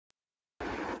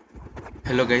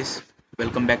Hello guys,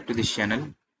 welcome back to this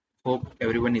channel. Hope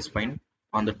everyone is fine.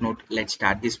 On that note, let's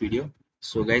start this video.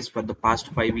 So guys, for the past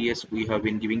 5 years, we have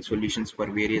been giving solutions for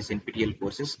various NPTEL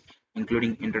courses,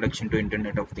 including Introduction to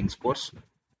Internet of Things course.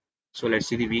 So let's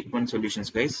see the week 1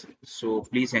 solutions guys. So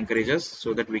please encourage us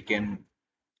so that we can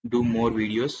do more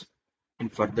videos in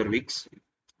further weeks.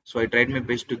 So I tried my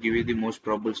best to give you the most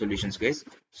probable solutions guys.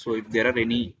 So if there are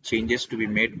any changes to be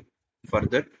made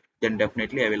further, then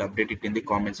definitely I will update it in the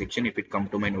comment section if it come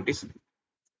to my notice.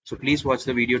 So please watch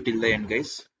the video till the end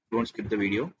guys. Don't skip the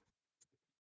video.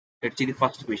 Let's see the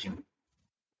first question.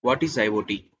 What is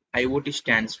IoT? IoT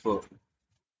stands for.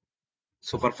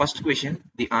 So for first question,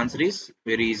 the answer is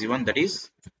very easy one, that is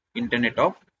Internet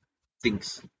of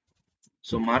Things.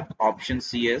 So mark option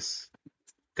C as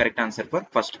correct answer for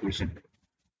first question.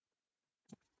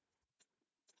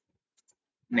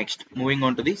 Next, moving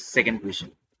on to the second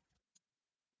question.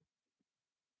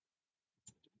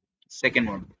 Second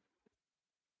one.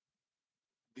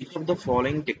 Which of the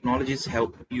following technologies have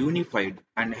unified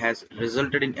and has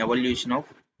resulted in evolution of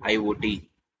IoT?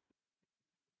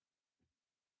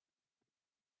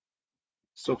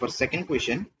 So for second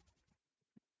question,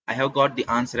 I have got the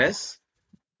answer as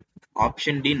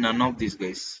option D, none of these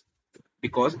guys,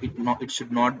 because it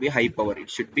should not be high power, it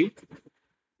should be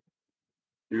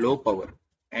low power,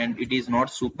 and it is not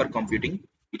supercomputing,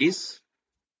 it is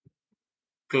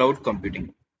cloud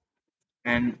computing,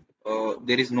 and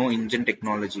there is no engine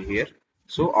technology here.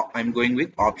 So I'm going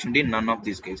with option D, none of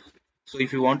these guys. So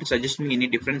if you want to suggest me any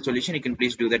different solution, you can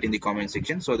please do that in the comment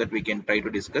section so that we can try to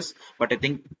discuss. But I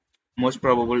think most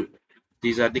probable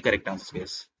these are the correct answers,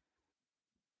 guys.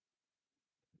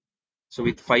 So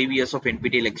with 5 years of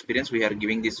NPTEL experience, we are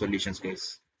giving these solutions,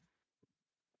 guys.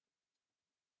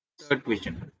 Third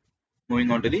question.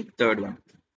 Moving on to the third one.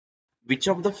 Which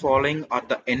of the following are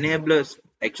the enablers?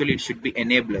 Actually, it should be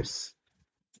enablers.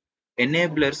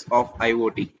 Enablers of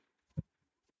IoT.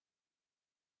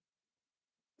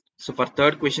 So for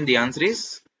third question, the answer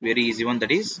is very easy one, that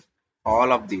is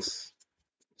all of these.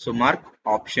 So mark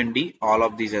option D, all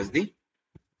of these as the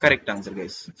correct answer,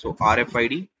 guys. So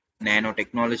RFID,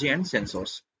 nanotechnology, and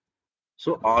sensors.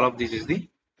 So all of this is the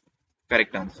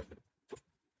correct answer.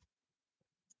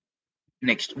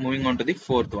 Next, moving on to the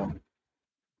fourth one.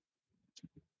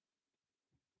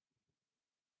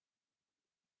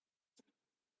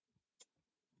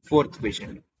 Fourth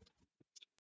question.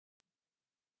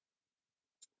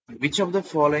 Which of the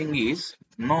following is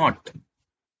not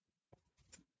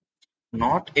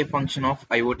a function of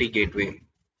IoT gateway?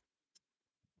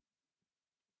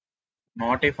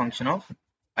 Not a function of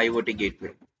IoT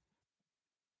gateway.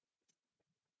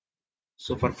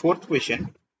 So for fourth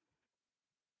question,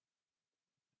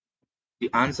 the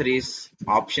answer is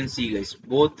option C, guys.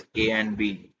 Both A and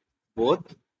B.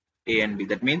 Both A and B.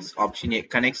 That means option A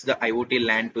connects the IoT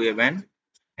LAN to a WAN,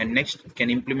 and next can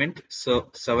implement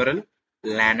several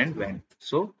LAN and WAN.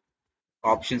 So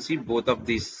option C, both of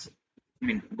these,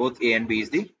 both A and B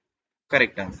is the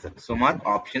correct answer. So mark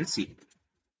option C.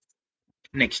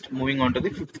 Next, moving on to the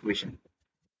fifth question.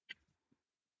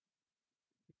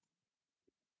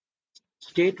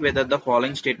 State whether the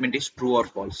following statement is true or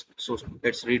false. So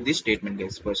let's read this statement,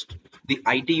 guys. First, the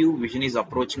ITU vision is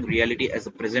approaching reality as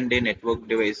a present day network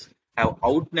device have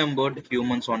outnumbered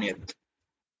humans on earth.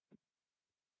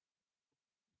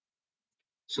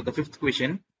 So the fifth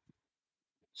question.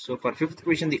 So for fifth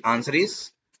question, the answer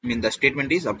is, the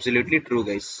statement is absolutely true,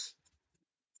 guys.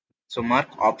 So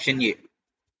mark option A.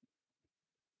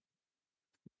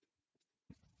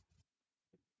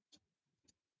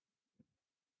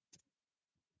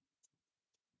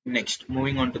 Next,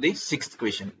 moving on to the sixth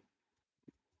question.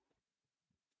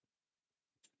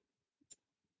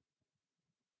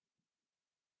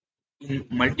 In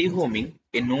multi-homing,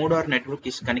 a node or network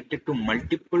is connected to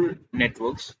multiple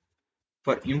networks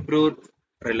for improved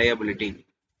reliability.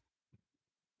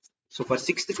 So for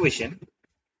sixth question,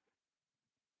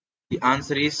 the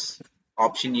answer is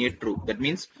option A, true. That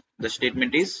means the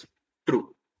statement is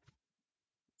true.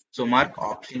 So mark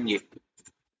option A.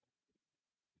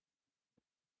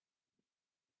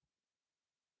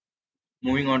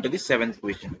 Moving on to the seventh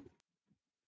question.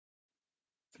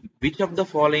 Which of the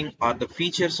following are the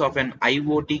features of an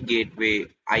IoT gateway?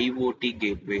 IoT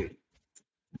gateway.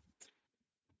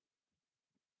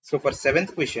 So for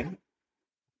seventh question,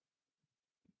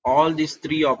 all these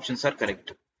three options are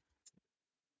correct.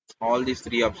 All these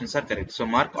three options are correct. So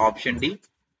mark option D,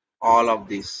 all of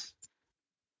these.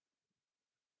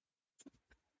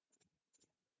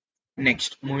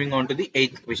 Next, moving on to the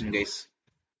eighth question, guys.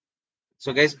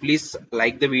 So guys, please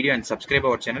like the video and subscribe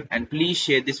our channel, and please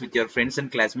share this with your friends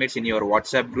and classmates in your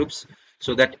WhatsApp groups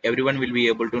so that everyone will be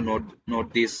able to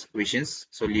note these questions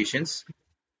solutions.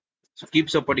 So keep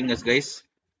supporting us guys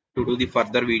to do the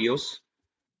further videos.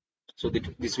 So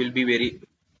that this will be very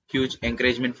huge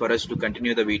encouragement for us to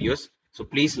continue the videos. So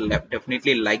please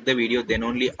definitely like the video, then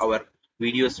only our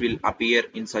videos will appear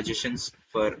in suggestions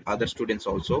for other students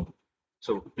also.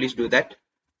 So please do that.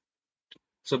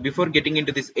 So before getting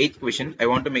into this eighth question, I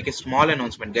want to make a small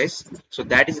announcement guys. So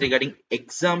that is regarding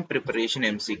exam preparation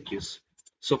MCQs.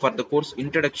 So for the course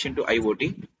Introduction to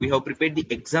IoT, we have prepared the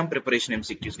exam preparation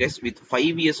MCQs guys with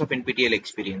 5 years of NPTEL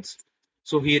experience.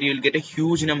 So here you will get a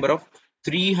huge number of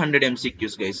 300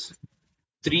 MCQs guys.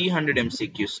 300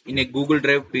 MCQs in a Google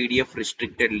Drive PDF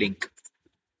restricted link.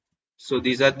 So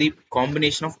these are the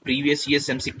combination of previous year's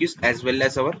MCQs as well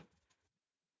as our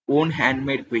own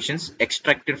handmade questions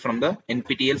extracted from the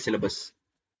NPTEL syllabus.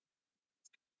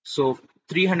 So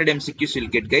 300 MCQs you'll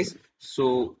get guys.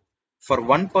 So for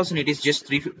one person it is just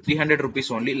 300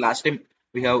 rupees only. Last time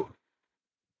we have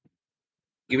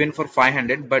given for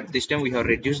 500, but this time we have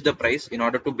reduced the price in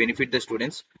order to benefit the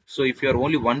students. So if you are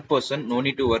only one person, no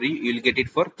need to worry, you will get it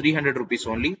for 300 rupees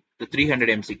only, the 300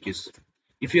 MCQs.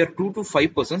 If you are 2 to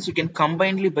 5 persons, you can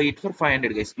combinedly buy it for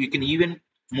 500 guys. You can even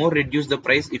more reduce the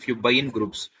price if you buy in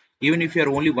groups. Even if you are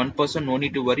only one person, no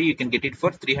need to worry, you can get it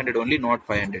for 300 only, not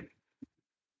 500.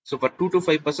 So for 2 to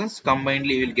 5 persons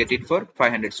combinedly you will get it for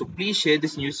 500. So please share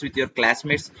this news with your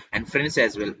classmates and friends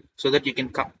as well, so that you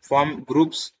can form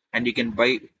groups and you can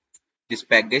buy this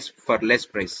package for less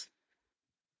price.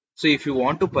 So if you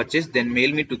want to purchase, then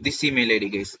mail me to this email ID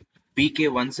guys,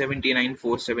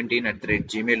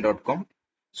 pk179417@gmail.com.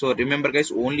 So remember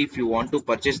guys, only if you want to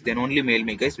purchase, then only mail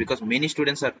me guys, because many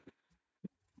students are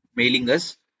mailing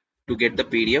us to get the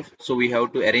PDF. So we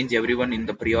have to arrange everyone in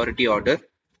the priority order.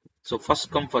 So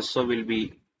first come first serve will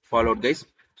be followed guys.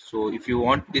 So if you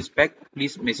want this pack,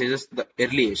 please message us the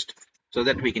earliest so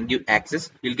that we can give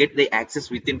access. You'll get the access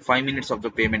within 5 minutes of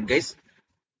the payment guys.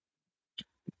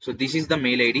 So this is the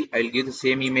mail ID. I'll give the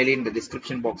same email in the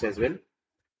description box as well.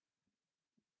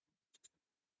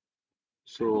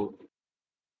 So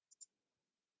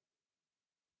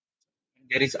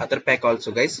there is other pack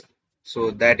also guys. So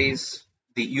that is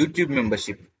the YouTube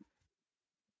membership.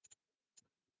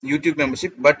 YouTube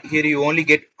membership, but here you only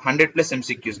get 100 plus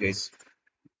MCQs guys.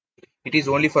 It is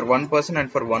only for one person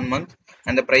and for 1 month,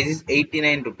 and the price is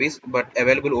 89 rupees, but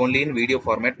available only in video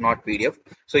format, not PDF.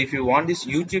 So if you want this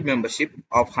YouTube membership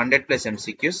of 100 plus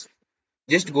MCQs,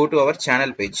 just go to our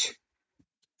channel page.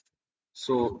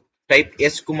 So type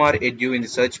SKumarEdu in the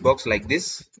search box like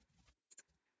this.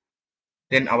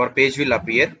 Then our page will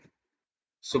appear.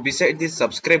 So beside this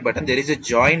subscribe button, there is a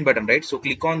join button, right? So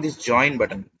click on this join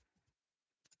button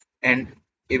and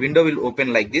a window will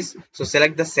open like this. So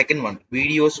select the second one,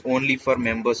 videos only for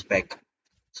members pack.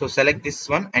 So select this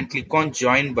one and click on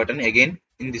join button again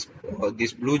in this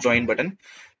blue join button,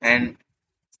 and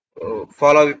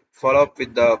follow up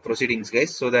with the proceedings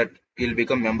guys, so that you'll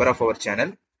become member of our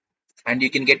channel and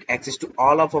you can get access to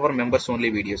all of our members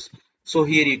only videos. So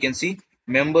here you can see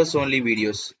members only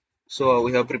videos. So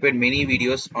we have prepared many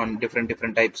videos on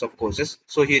different types of courses.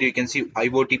 So here you can see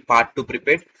IoT part 2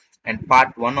 prepared and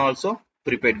part 1 also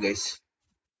prepared guys.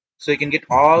 So you can get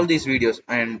all these videos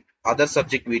and other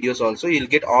subject videos also. You'll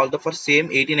get all the for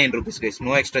same 89 rupees guys,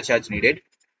 no extra charge needed.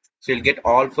 So you'll get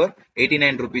all for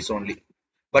 89 rupees only.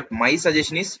 But my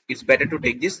suggestion is it's better to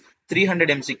take this 300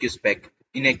 MCQs pack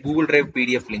in a Google Drive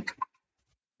PDF link,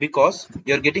 because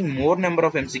you're getting more number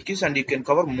of MCQs and you can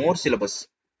cover more syllabus,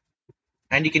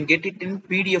 and you can get it in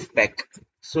PDF pack.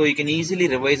 So you can easily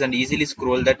revise and easily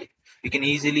scroll that. You can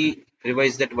easily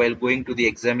revise that while going to the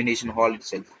examination hall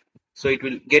itself. So it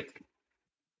will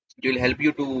help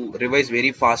you to revise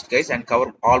very fast guys and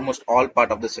cover almost all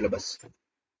part of the syllabus.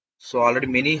 So already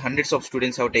many hundreds of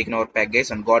students have taken our pack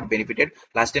guys and got benefited.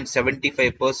 Last time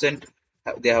 75%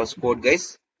 they have scored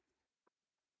guys.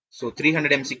 So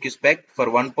 300 MCQs pack, for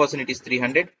one person it is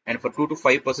 300, and for 2 to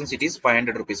 5 persons it is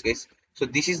 500 rupees guys. So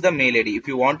this is the mail ID. If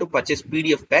you want to purchase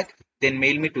PDF pack, then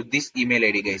mail me to this email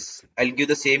ID guys. I'll give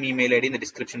the same email ID in the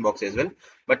description box as well.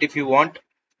 But if you want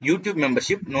YouTube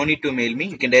membership, no need to mail me.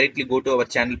 You can directly go to our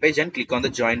channel page and click on the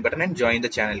join button and join the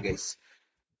channel guys.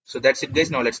 So that's it guys.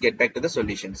 Now let's get back to the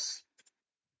solutions.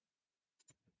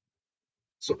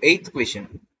 So eighth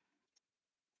question.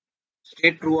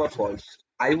 State true or false.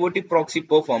 IoT proxy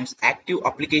performs active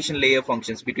application layer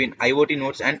functions between IoT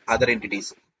nodes and other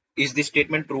entities. Is this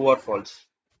statement true or false?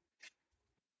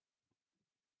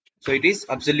 So it is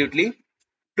absolutely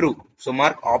true. So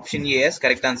mark option A as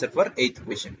correct answer for eighth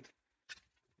question.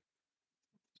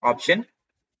 Option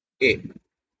A.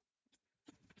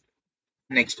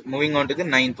 Next, moving on to the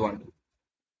ninth one.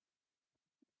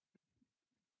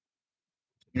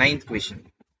 Ninth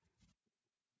question.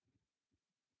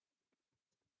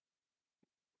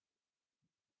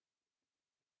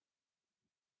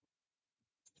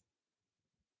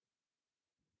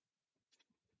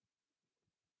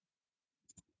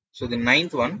 So the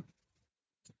ninth one,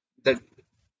 the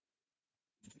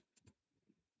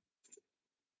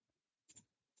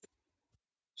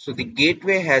so the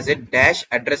gateway has a dash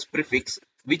address prefix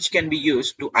which can be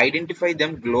used to identify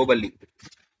them globally.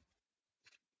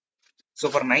 So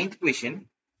for ninth question,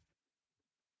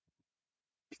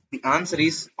 the answer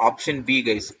is option B,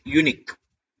 guys, unique.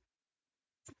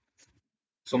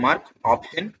 So mark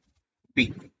option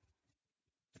B.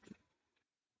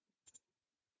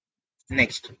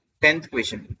 Next, 10th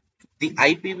question. The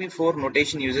IPv4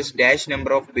 notation uses dash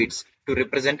number of bits to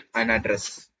represent an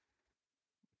address.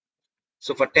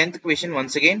 So for 10th question,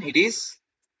 once again, it is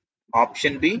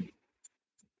option B,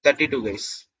 32,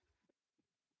 guys.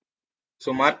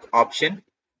 So mark option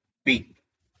B.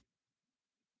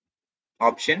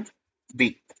 Option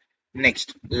B.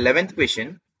 Next, 11th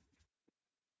question.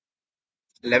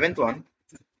 11th one.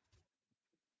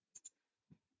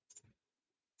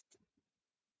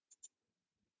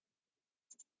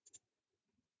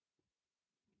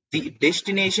 The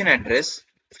destination address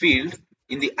field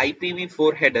in the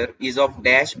IPv4 header is of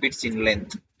dash bits in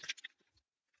length.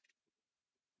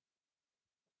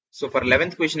 So for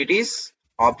 11th question, it is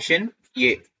option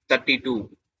A, 32.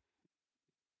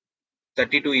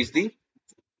 32 is the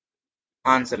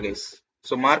answer, guys.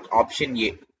 So mark option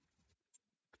A.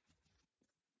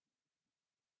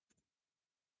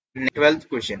 12th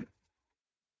question.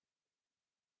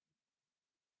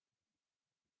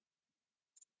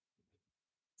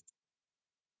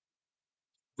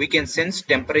 We can sense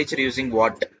temperature using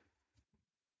what?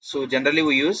 So generally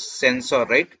we use sensor,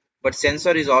 right? But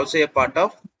sensor is also a part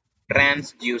of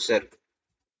transducer.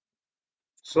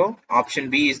 So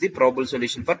option B is the probable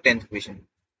solution for 10th question.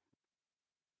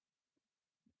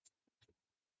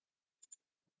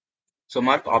 So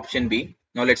mark option B.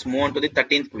 Now let's move on to the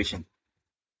 13th question.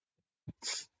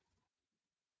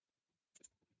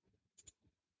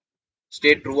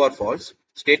 State true or false.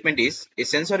 Statement is a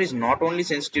sensor is not only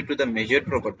sensitive to the measured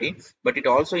property, but it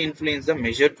also influences the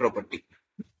measured property.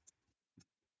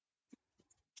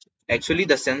 Actually,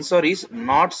 the sensor is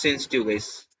not sensitive,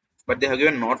 guys, but they have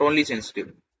given not only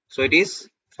sensitive. So it is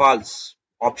false.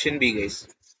 Option B, guys.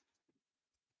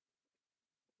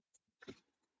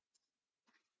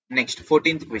 Next,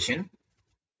 14th question.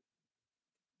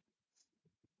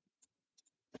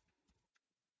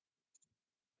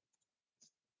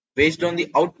 Based on the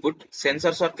output,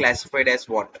 sensors are classified as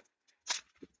what?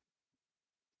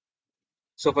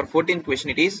 So for 14th question,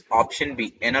 it is option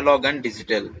B, analog and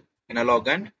digital. Analog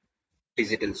and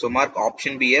digital. So mark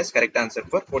option B as correct answer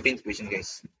for 14th question,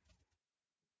 guys.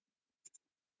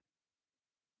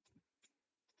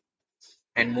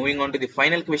 And moving on to the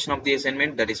final question of the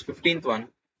assignment, that is 15th one.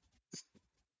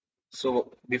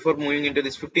 So before moving into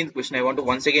this 15th question, I want to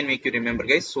once again make you remember,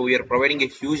 guys. So we are providing a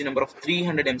huge number of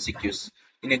 300 MCQs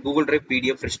in a Google Drive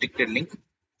PDF restricted link.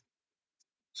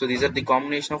 So these are the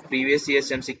combination of previous year's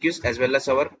MCQs as well as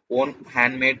our own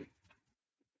handmade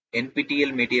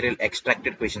NPTEL material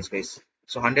extracted questions, guys.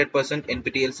 So 100%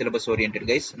 NPTEL syllabus oriented,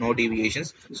 guys, no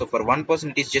deviations. So for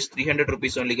 1% it is just 300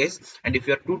 rupees only, guys. And if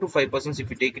you are 2 to 5%, if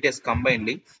you take it as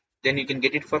combinedly, then you can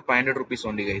get it for 500 rupees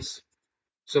only, guys.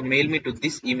 So mail me to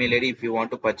this email ID if you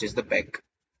want to purchase the pack.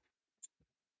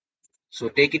 So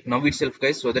take it now itself,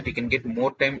 guys, so that you can get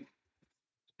more time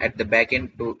at the back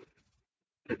end to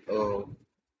uh,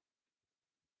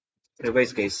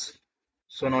 revise, guys.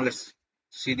 So now let's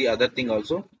see the other thing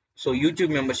also. So YouTube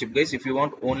membership, guys, if you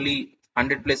want only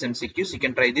 100 plus MCQs, you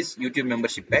can try this YouTube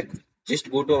membership pack.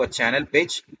 Just go to our channel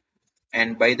page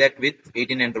and buy that with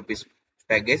 89 rupees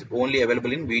pack, guys. Only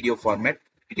available in video format.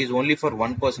 It is only for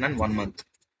one person and 1 month.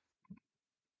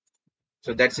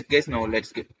 So that's it, guys. Now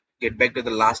let's get back to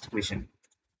the last question.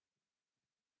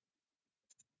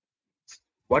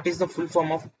 What is the full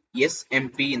form of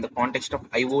SMP in the context of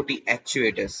IoT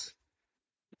actuators?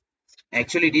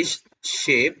 Actually, it is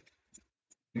shape,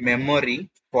 memory,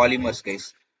 polymers,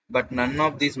 guys. But none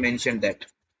of these mentioned that.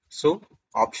 So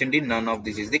option D, none of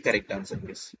this is the correct answer,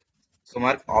 guys. So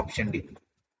mark option D.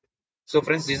 So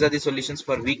friends, these are the solutions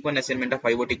for week 1 assignment of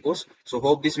IoT course. So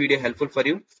hope this video helpful for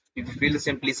you. If you feel the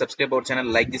same, please subscribe our channel,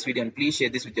 like this video, and please share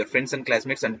this with your friends and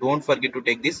classmates. And don't forget to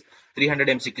take this 300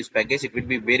 MCQs package. It will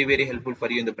be very, very helpful for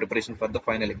you in the preparation for the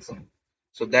final exam.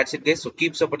 So that's it, guys. So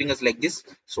keep supporting us like this.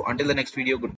 So until the next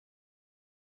video, goodbye.